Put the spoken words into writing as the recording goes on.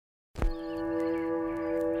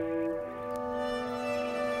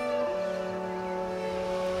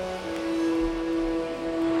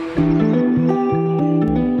Good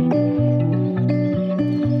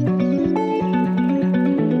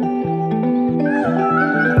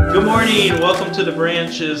morning. Welcome to the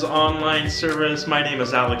Branches online service. My name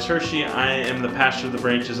is Alex Hershey. I am the pastor of the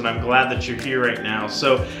Branches, and I'm glad that you're here right now.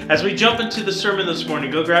 So as we jump into the sermon this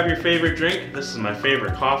morning, go grab your favorite drink. This is my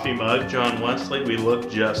favorite coffee mug, John Wesley. We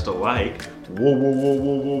look just alike. Whoa, whoa, whoa,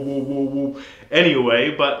 whoa, whoa, whoa, whoa, whoa.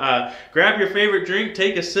 Anyway, but grab your favorite drink,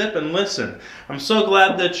 take a sip, and listen. I'm so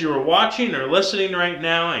glad that you are watching or listening right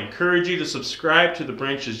now. I encourage you to subscribe to the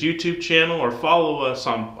Branches YouTube channel or follow us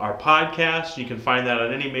on our podcast. You can find that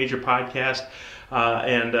on any major podcast.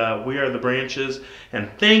 We are the Branches. And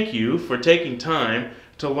thank you for taking time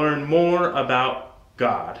to learn more about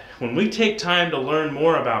God. When we take time to learn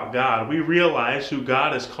more about God, we realize who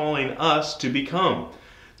God is calling us to become.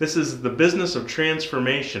 This is the business of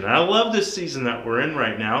transformation. And I love this season that we're in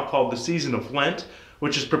right now, called the season of Lent,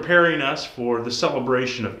 which is preparing us for the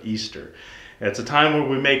celebration of Easter. It's a time where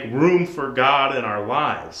we make room for God in our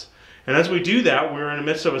lives. And as we do that, we're in the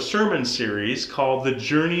midst of a sermon series called The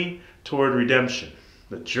Journey Toward Redemption.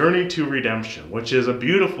 The Journey to Redemption, which is a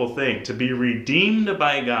beautiful thing, to be redeemed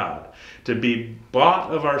by God, to be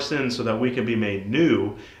bought of our sins so that we can be made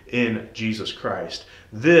new in Jesus Christ.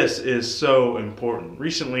 This is so important.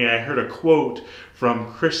 Recently, I heard a quote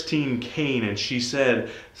from Christine Caine, and she said,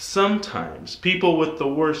 "Sometimes people with the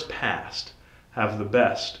worst past have the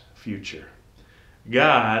best future."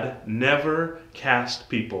 God never cast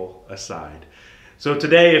people aside. So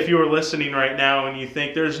today, if you are listening right now and you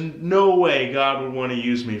think there's no way God would want to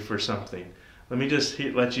use me for something, let me just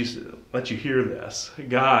let you hear this.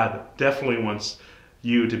 God definitely wants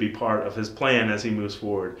you to be part of His plan as He moves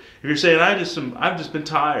forward. If you're saying, I've just been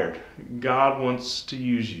tired, God wants to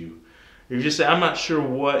use you. If you just say, I'm not sure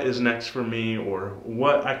what is next for me or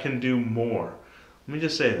what I can do more, let me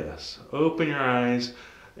just say this. Open your eyes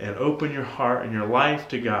and open your heart and your life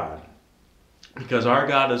to God. Because our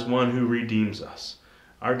God is one who redeems us.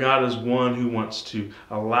 Our God is one who wants to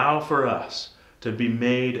allow for us to be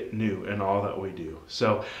made new in all that we do.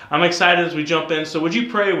 So I'm excited as we jump in. So would you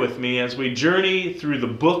pray with me as we journey through the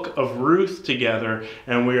book of Ruth together,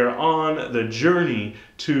 and we are on the journey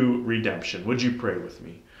to redemption. Would you pray with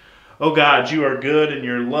me? Oh God, you are good and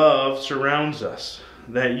your love surrounds us.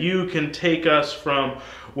 That you can take us from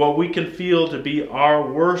what we can feel to be our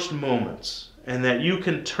worst moments, and that you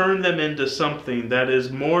can turn them into something that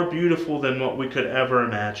is more beautiful than what we could ever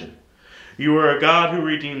imagine. You are a God who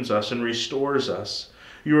redeems us and restores us.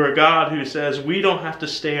 You are a God who says we don't have to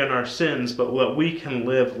stay in our sins, but that we can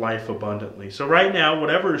live life abundantly. So right now,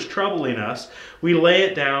 whatever is troubling us, we lay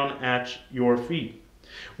it down at your feet.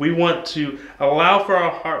 We want to allow for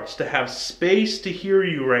our hearts to have space to hear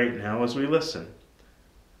you right now as we listen.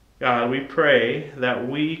 God, we pray that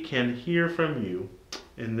we can hear from you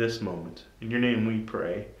in this moment. In your name we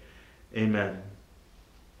pray. Amen.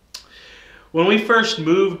 When we first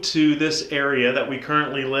moved to this area that we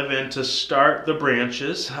currently live in to start the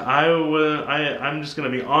Branches, I'm just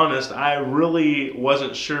going to be honest, I really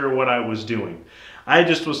wasn't sure what I was doing. I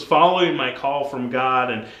just was following my call from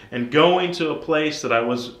God and going to a place that I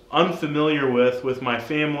was unfamiliar with my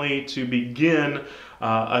family to begin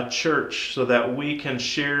a church so that we can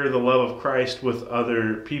share the love of Christ with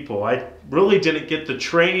other people. I really didn't get the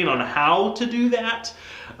training on how to do that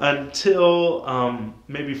until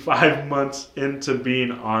maybe 5 months into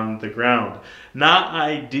being on the ground. Not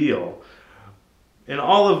ideal. In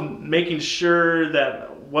all of making sure that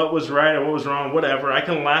what was right or what was wrong, whatever, I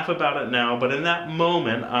can laugh about it now, but in that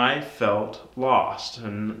moment I felt lost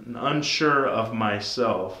and unsure of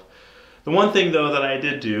myself. The one thing though that I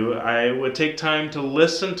did do, I would take time to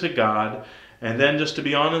listen to God, and then just to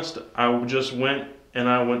be honest, I just went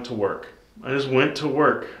to work. I just went to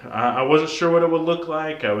work. I wasn't sure what it would look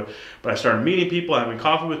like, but I started meeting people, having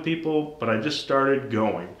coffee with people, but I just started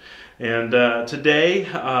going. And today,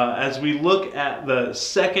 as we look at the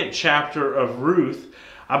second chapter of Ruth,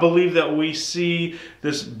 I believe that we see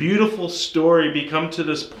this beautiful story become to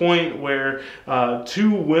this point where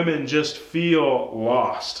two women just feel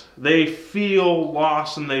lost. They feel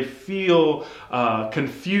lost and they feel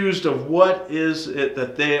confused of what is it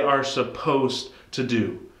that they are supposed to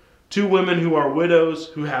do. Two women who are widows,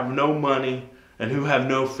 who have no money, and who have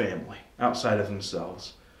no family outside of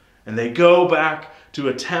themselves. And they go back to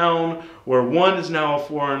a town where one is now a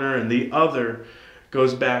foreigner and the other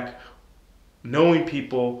goes back knowing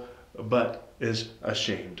people but is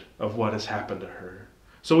ashamed of what has happened to her.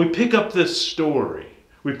 So we pick up this story.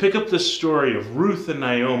 We pick up this story of Ruth and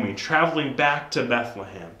Naomi traveling back to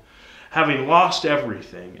Bethlehem, having lost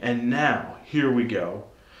everything, and now here we go.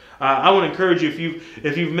 I want to encourage you,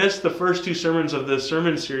 if you've missed the first two sermons of this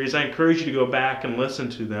sermon series, I encourage you to go back and listen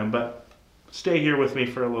to them, but stay here with me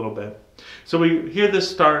for a little bit. So we hear this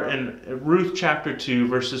start in Ruth chapter 2,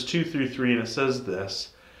 verses 2 through 3, and it says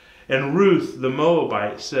this. And Ruth the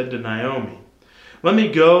Moabite said to Naomi, "Let me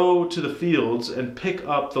go to the fields and pick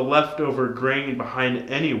up the leftover grain behind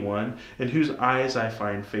anyone in whose eyes I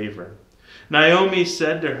find favor." Naomi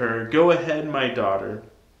said to her, "Go ahead, my daughter."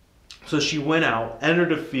 So she went out,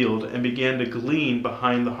 entered a field, and began to glean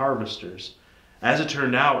behind the harvesters. As it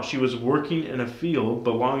turned out, she was working in a field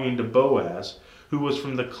belonging to Boaz, who was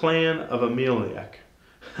from the clan of Elimelech.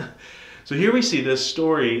 So here we see this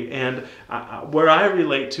story, and where I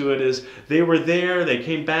relate to it is they were there, they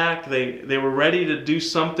came back, they were ready to do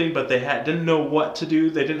something, but they didn't know what to do.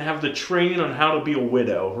 They didn't have the training on how to be a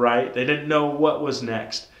widow, right? They didn't know what was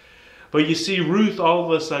next. But you see Ruth, all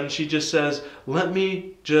of a sudden, she just says, "Let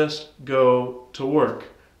me just go to work."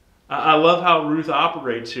 I love how Ruth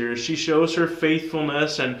operates here. She shows her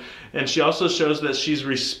faithfulness, and she also shows that she's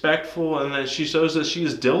respectful, and that she shows that she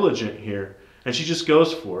is diligent here. And she just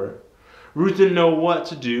goes for it. Ruth didn't know what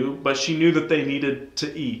to do, but she knew that they needed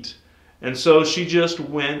to eat. And so she just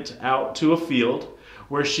went out to a field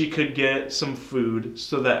where she could get some food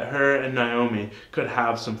so that her and Naomi could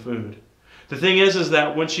have some food. The thing is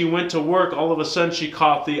that when she went to work, all of a sudden she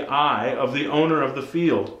caught the eye of the owner of the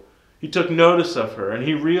field. He took notice of her, and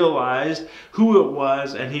he realized who it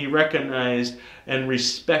was, and he recognized and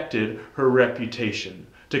respected her reputation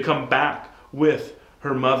to come back with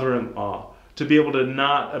her mother-in-law, to be able to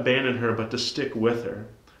not abandon her, but to stick with her.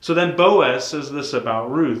 So then Boaz says this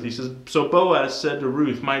about Ruth. He says, "So Boaz said to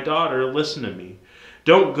Ruth, 'My daughter, listen to me.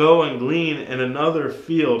 Don't go and glean in another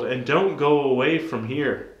field, and don't go away from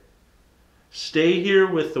here. Stay here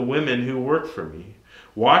with the women who work for me.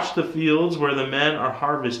 Watch the fields where the men are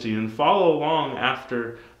harvesting, and follow along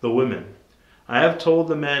after the women. I have told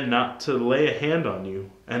the men not to lay a hand on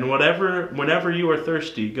you, and whenever you are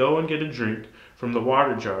thirsty, go and get a drink from the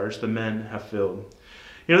water jars the men have filled."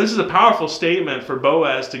 You know, this is a powerful statement for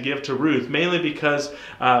Boaz to give to Ruth, mainly because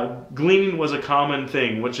gleaning was a common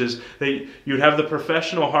thing, which is you'd have the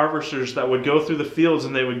professional harvesters that would go through the fields,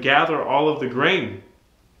 and they would gather all of the grain,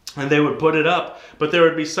 and they would put it up, but there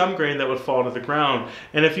would be some grain that would fall to the ground.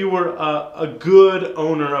 And if you were a good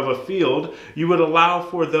owner of a field, you would allow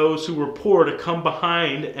for those who were poor to come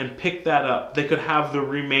behind and pick that up. They could have the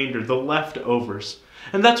remainder, the leftovers.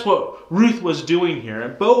 And that's what Ruth was doing here.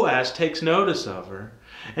 And Boaz takes notice of her.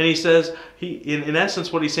 And he says, in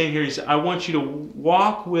essence, what he's saying here, he says, "I want you to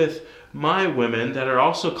walk with my women that are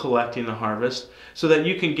also collecting the harvest so that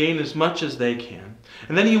you can gain as much as they can."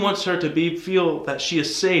 And then he wants her to feel that she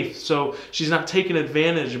is safe, so she's not taken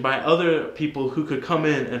advantage by other people who could come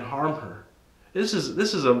in and harm her. This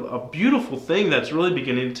is a beautiful thing that's really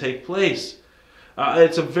beginning to take place.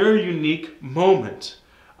 It's a very unique moment.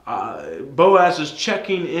 Boaz is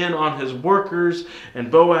checking in on his workers,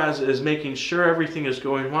 and Boaz is making sure everything is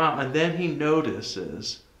going well, and then he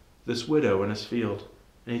notices this widow in his field,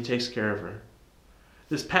 and he takes care of her.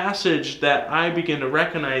 This passage that I begin to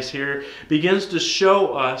recognize here begins to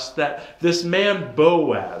show us that this man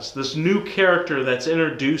Boaz, this new character that's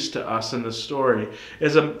introduced to us in the story,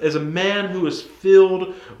 is a man who is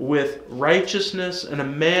filled with righteousness and a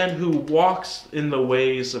man who walks in the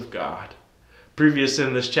ways of God. Previous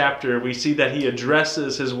in this chapter, we see that he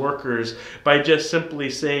addresses his workers by just simply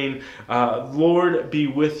saying, "Lord be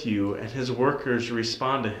with you," and his workers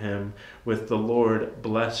respond to him with, "The Lord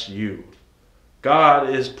bless you." God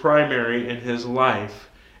is primary in his life,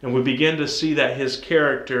 and we begin to see that his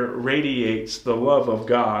character radiates the love of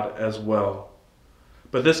God as well.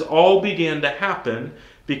 But this all began to happen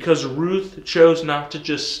because Ruth chose not to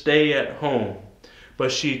just stay at home,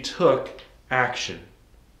 but she took action.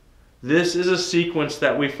 This is a sequence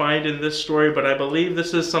that we find in this story, but I believe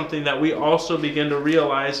this is something that we also begin to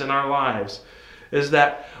realize in our lives, is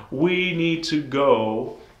that we need to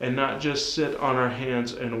go and not just sit on our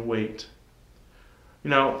hands and wait. You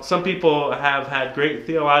know, some people have had great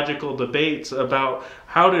theological debates about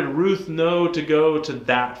how did Ruth know to go to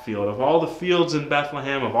that field? Of all the fields in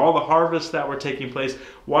Bethlehem, of all the harvests that were taking place,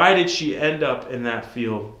 why did she end up in that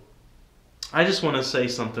field? I just want to say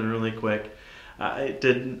something really quick.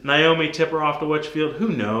 Did Naomi tip her off to which field? Who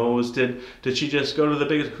knows? Did she just go to the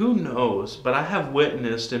biggest? Who knows? But I have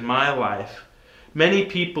witnessed in my life many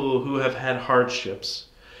people who have had hardships.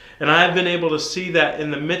 And I have been able to see that in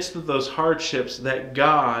the midst of those hardships, that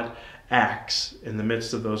God acts in the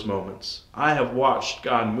midst of those moments. I have watched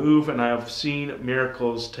God move, and I have seen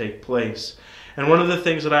miracles take place. And one of the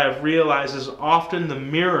things that I have realized is often the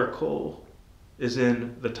miracle is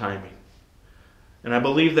in the timing. And I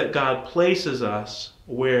believe that God places us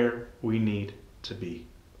where we need to be.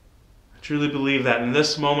 I truly believe that in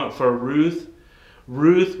this moment for Ruth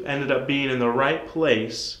ended up being in the right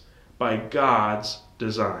place by God's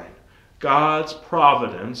design. God's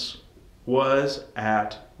providence was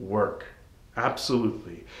at work.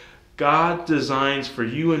 Absolutely. God designs for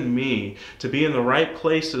you and me to be in the right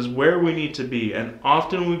places where we need to be, and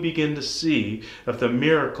often we begin to see that the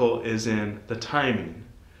miracle is in the timing.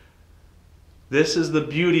 This is the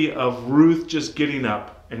beauty of Ruth just getting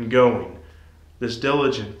up and going, this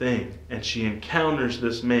diligent thing, and she encounters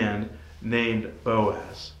this man named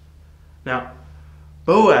Boaz. Now,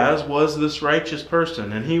 Boaz was this righteous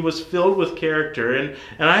person, and he was filled with character. And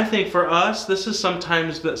I think for us, this is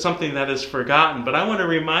sometimes something that is forgotten. But I want to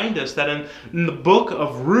remind us that in the book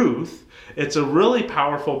of Ruth, it's a really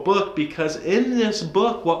powerful book, because in this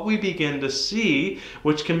book, what we begin to see,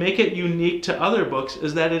 which can make it unique to other books,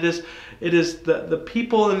 is that it is the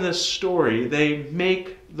people in this story, they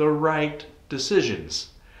make the right decisions.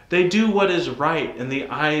 They do what is right in the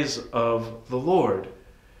eyes of the Lord.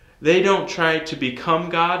 They don't try to become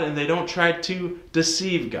God, and they don't try to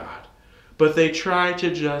deceive God, but they try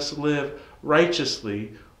to just live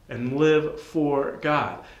righteously and live for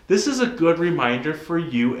God. This is a good reminder for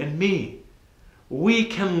you and me. We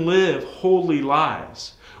can live holy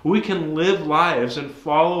lives. We can live lives in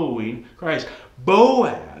following Christ.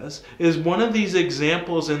 Boaz is one of these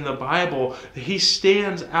examples in the Bible. He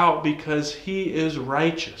stands out because he is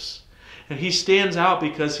righteous. And he stands out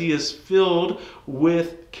because he is filled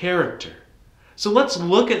with character. So let's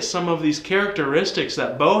look at some of these characteristics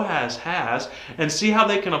that Boaz has and see how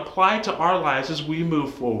they can apply to our lives as we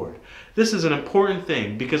move forward. This is an important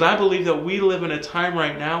thing, because I believe that we live in a time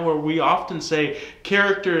right now where we often say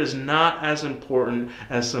character is not as important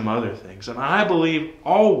as some other things. And I believe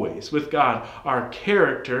always with God, our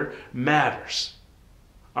character matters.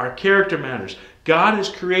 Our character matters. God has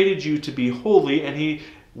created you to be holy, and He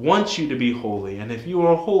wants you to be holy. And if you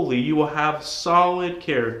are holy, you will have solid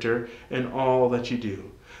character in all that you do.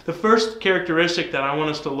 The first characteristic that I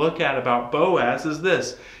want us to look at about Boaz is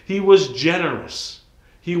this. He was generous.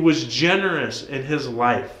 He was generous in his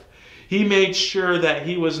life. He made sure that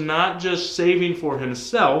he was not just saving for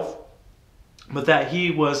himself, but that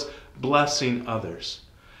he was blessing others.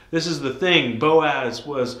 This is the thing. Boaz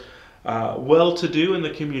was well-to-do in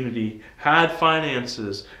the community, had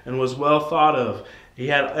finances, and was well thought of. He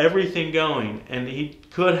had everything going, and he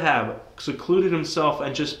could have secluded himself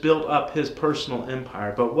and just built up his personal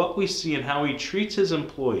empire. But what we see in how he treats his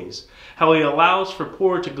employees, how he allows for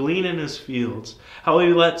poor to glean in his fields, how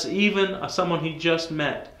he lets even someone he just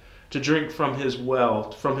met to drink from his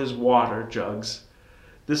well, from his water jugs.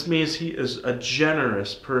 This means he is a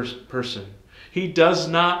generous person. He does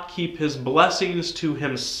not keep his blessings to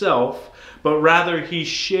himself, but rather he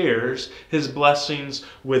shares his blessings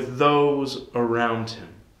with those around him.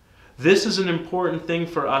 This is an important thing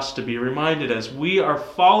for us to be reminded as we are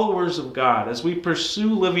followers of God, as we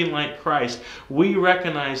pursue living like Christ. We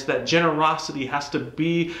recognize that generosity has to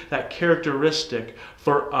be that characteristic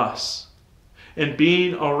for us. In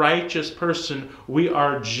being a righteous person, we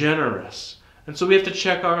are generous. And so we have to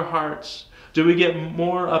check our hearts. Do we get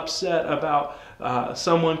more upset about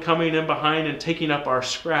someone coming in behind and taking up our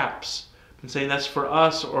scraps and saying that's for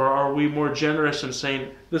us, or are we more generous and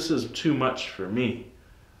saying this is too much for me?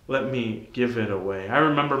 Let me give it away. I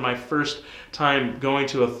remember my first time going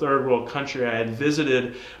to a third world country. I had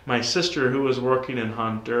visited my sister who was working in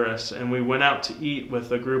Honduras, and we went out to eat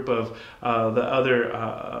with a group of the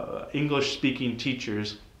other English-speaking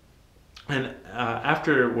teachers. And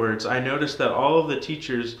afterwards, I noticed that all of the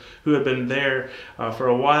teachers who had been there for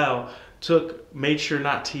a while made sure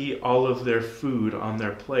not to eat all of their food on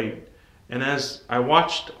their plate. And as I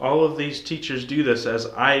watched all of these teachers do this, as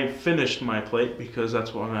I finished my plate, because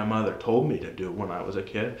that's what my mother told me to do when I was a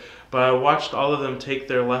kid, but I watched all of them take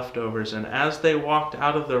their leftovers, and as they walked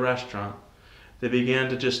out of the restaurant, they began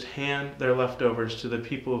to just hand their leftovers to the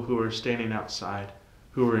people who were standing outside,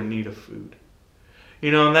 who were in need of food.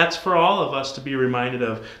 You know, and that's for all of us to be reminded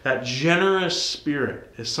of. That generous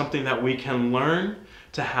spirit is something that we can learn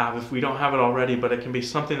to have if we don't have it already, but it can be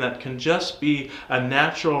something that can just be a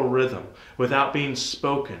natural rhythm without being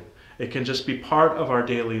spoken. It can just be part of our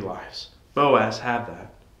daily lives. Boaz had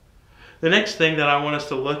that. The next thing that I want us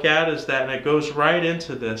to look at is that, and it goes right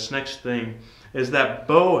into this next thing, is that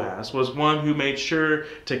Boaz was one who made sure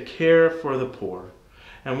to care for the poor.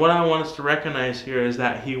 And what I want us to recognize here is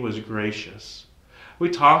that he was gracious. We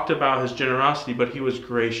talked about his generosity, but he was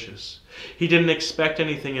gracious. He didn't expect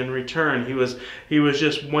anything in return. He was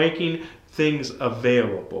just making things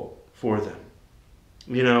available for them.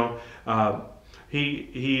 You know,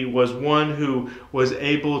 He was one who was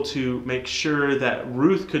able to make sure that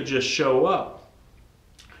Ruth could just show up.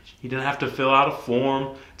 He didn't have to fill out a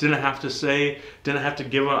form, didn't have to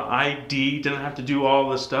give an ID, didn't have to do all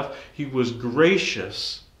this stuff. He was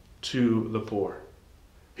gracious to the poor.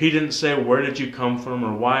 He didn't say, where did you come from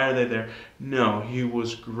or why are they there? No, he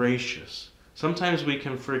was gracious. Sometimes we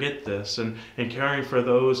can forget this in caring for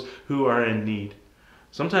those who are in need.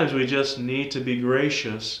 Sometimes we just need to be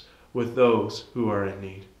gracious with those who are in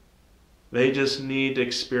need. They just need to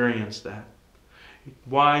experience that.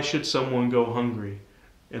 Why should someone go hungry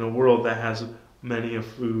in a world that has many of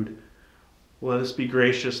food? Let us be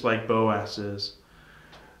gracious like Boaz is.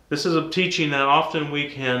 This is a teaching that often we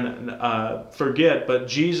can forget, but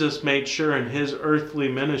Jesus made sure in his earthly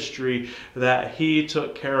ministry that he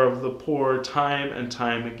took care of the poor time and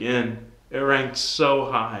time again. It ranked so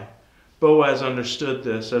high. Boaz understood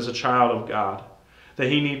this as a child of God, that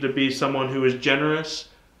he needed to be someone who was generous,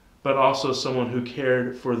 but also someone who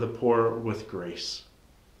cared for the poor with grace.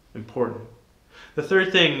 Important. The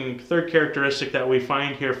third characteristic that we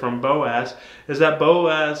find here from Boaz is that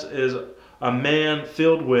Boaz is a man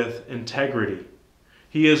filled with integrity.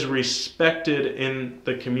 He is respected in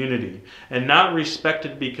the community, and not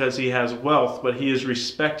respected because he has wealth, but he is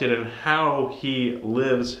respected in how he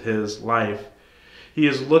lives his life. He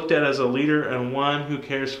is looked at as a leader and one who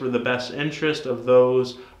cares for the best interest of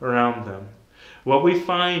those around them. What we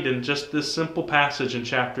find in just this simple passage in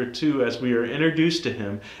chapter 2 as we are introduced to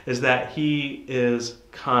him is that he is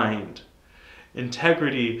kind.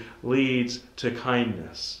 Integrity leads to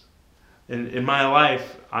kindness. In my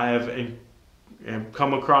life, I have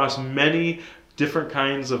come across many different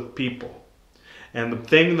kinds of people. And the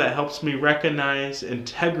thing that helps me recognize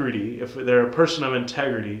integrity, if they're a person of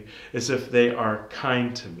integrity, is if they are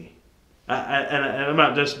kind to me. And I'm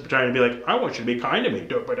not just trying to be like, I want you to be kind to me.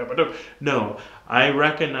 No, I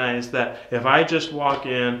recognize that if I just walk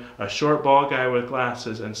in, a short, bald guy with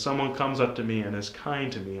glasses, and someone comes up to me and is kind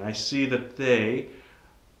to me, I see that they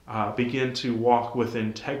begin to walk with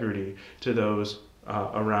integrity to those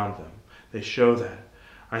around them. They show that.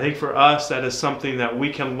 I think for us, that is something that we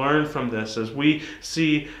can learn from this as we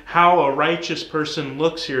see how a righteous person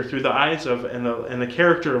looks here through the eyes of and the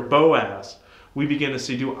character of Boaz. We begin to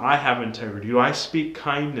see, do I have integrity? Do I speak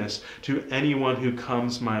kindness to anyone who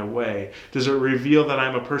comes my way? Does it reveal that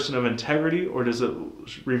I'm a person of integrity, or does it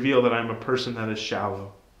reveal that I'm a person that is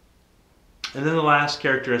shallow? And then the last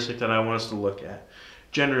characteristic that I want us to look at,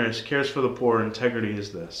 generous, cares for the poor, integrity,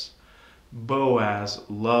 is this. Boaz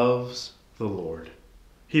loves the Lord.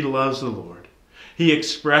 He loves the Lord. He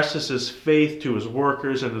expresses his faith to his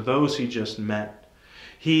workers and to those he just met.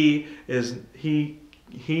 He does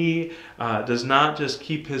not just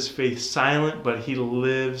keep his faith silent, but he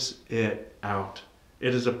lives it out.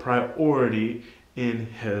 It is a priority in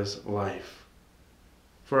his life.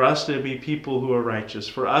 For us to be people who are righteous,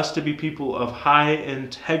 for us to be people of high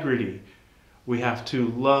integrity, we have to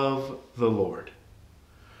love the Lord.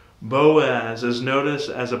 Boaz is noticed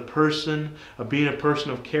as a person, of being a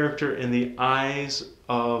person of character in the eyes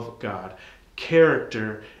of God.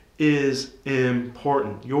 Character is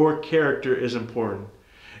important. Your character is important.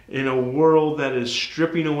 In a world that is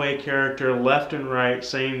stripping away character left and right,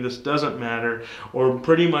 saying this doesn't matter, or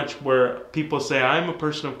pretty much where people say, I'm a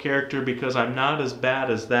person of character because I'm not as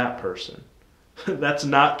bad as that person. That's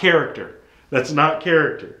not character. That's not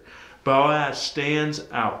character. Boaz stands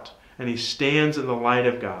out, and he stands in the light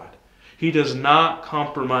of God. He does not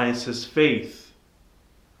compromise his faith.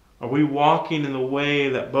 Are we walking in the way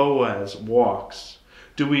that Boaz walks?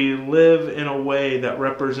 Do we live in a way that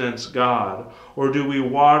represents God? Or do we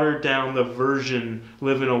live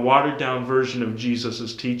in a watered down version of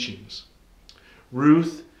Jesus' teachings?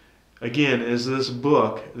 Ruth, again, is this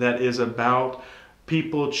book that is about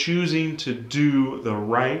people choosing to do the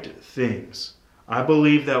right things. I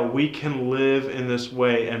believe that we can live in this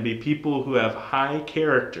way and be people who have high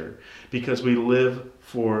character because we live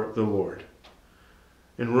for the Lord.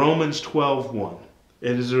 In Romans 12:1,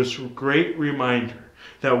 it is this great reminder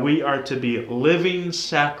that we are to be living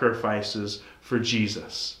sacrifices for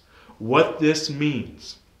Jesus. What this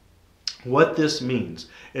means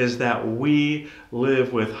is that we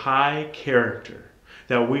live with high character,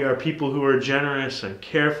 that we are people who are generous and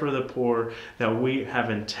care for the poor, that we have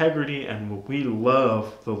integrity and we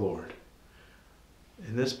love the Lord.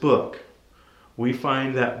 In this book, we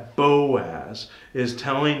find that Boaz is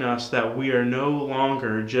telling us that we are no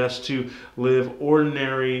longer just to live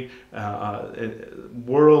ordinary,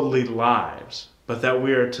 worldly lives, but that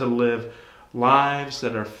we are to live lives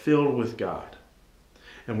that are filled with God.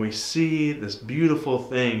 And we see this beautiful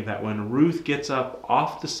thing that when Ruth gets up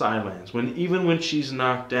off the sidelines, even when she's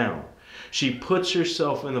knocked down, she puts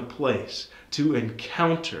herself in a place to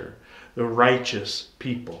encounter the righteous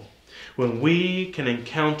people. When we can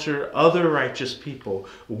encounter other righteous people,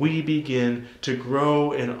 we begin to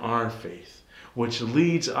grow in our faith, which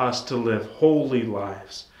leads us to live holy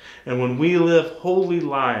lives. And when we live holy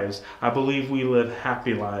lives, I believe we live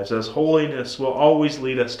happy lives, as holiness will always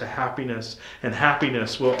lead us to happiness, and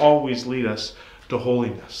happiness will always lead us to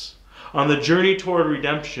holiness. On the journey toward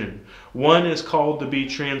redemption, one is called to be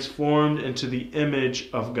transformed into the image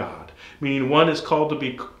of God, meaning one is called to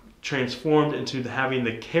be transformed into having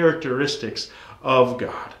the characteristics of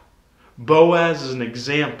God. Boaz is an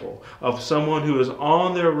example of someone who is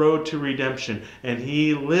on their road to redemption, and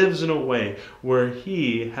he lives in a way where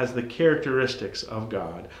he has the characteristics of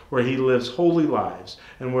God, where he lives holy lives,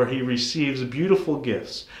 and where he receives beautiful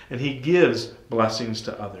gifts, and he gives blessings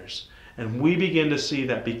to others. And we begin to see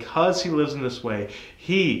that because he lives in this way,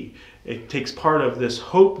 it takes part of this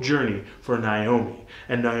hope journey for Naomi.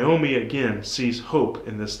 And Naomi again sees hope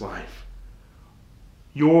in this life.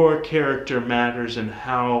 Your character matters in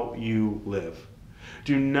how you live.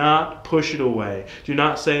 Do not push it away. Do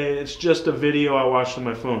not say, it's just a video I watched on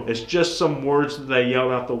my phone. It's just some words that I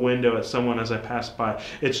yelled out the window at someone as I passed by.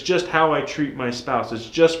 It's just how I treat my spouse. It's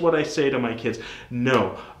just what I say to my kids.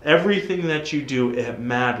 No, everything that you do, it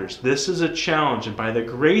matters. This is a challenge, and by the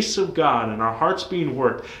grace of God and our hearts being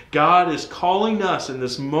worked, God is calling us in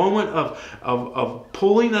this moment of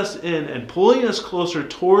pulling us in and pulling us closer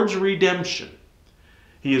towards redemption.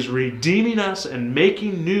 He is redeeming us and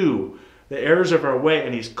making new the errors of our way,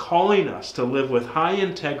 and he's calling us to live with high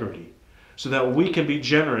integrity so that we can be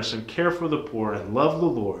generous and care for the poor and love the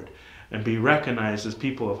Lord and be recognized as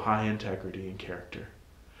people of high integrity and character.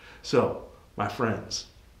 So, my friends,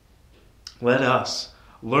 let us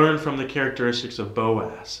learn from the characteristics of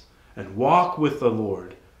Boaz and walk with the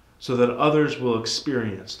Lord so that others will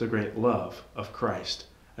experience the great love of Christ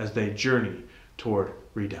as they journey toward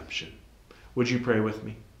redemption. Would you pray with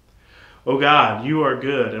me? Oh God, you are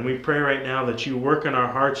good, and we pray right now that you work in our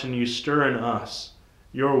hearts and you stir in us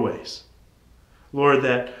your ways. Lord,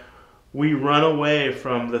 that we run away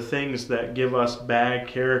from the things that give us bad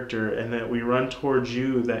character, and that we run towards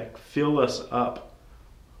you that fill us up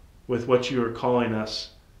with what you are calling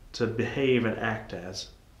us to behave and act as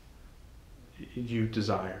you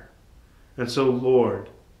desire. And so, Lord,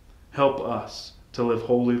 help us to live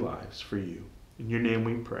holy lives for you. In your name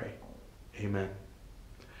we pray. Amen.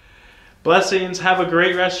 Blessings. Have a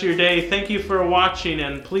great rest of your day. Thank you for watching,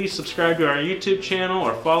 and please subscribe to our YouTube channel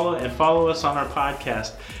or follow us on our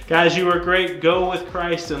podcast. Guys, you are great. Go with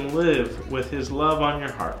Christ and live with his love on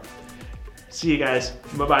your heart. See you guys.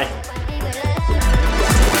 Bye-bye.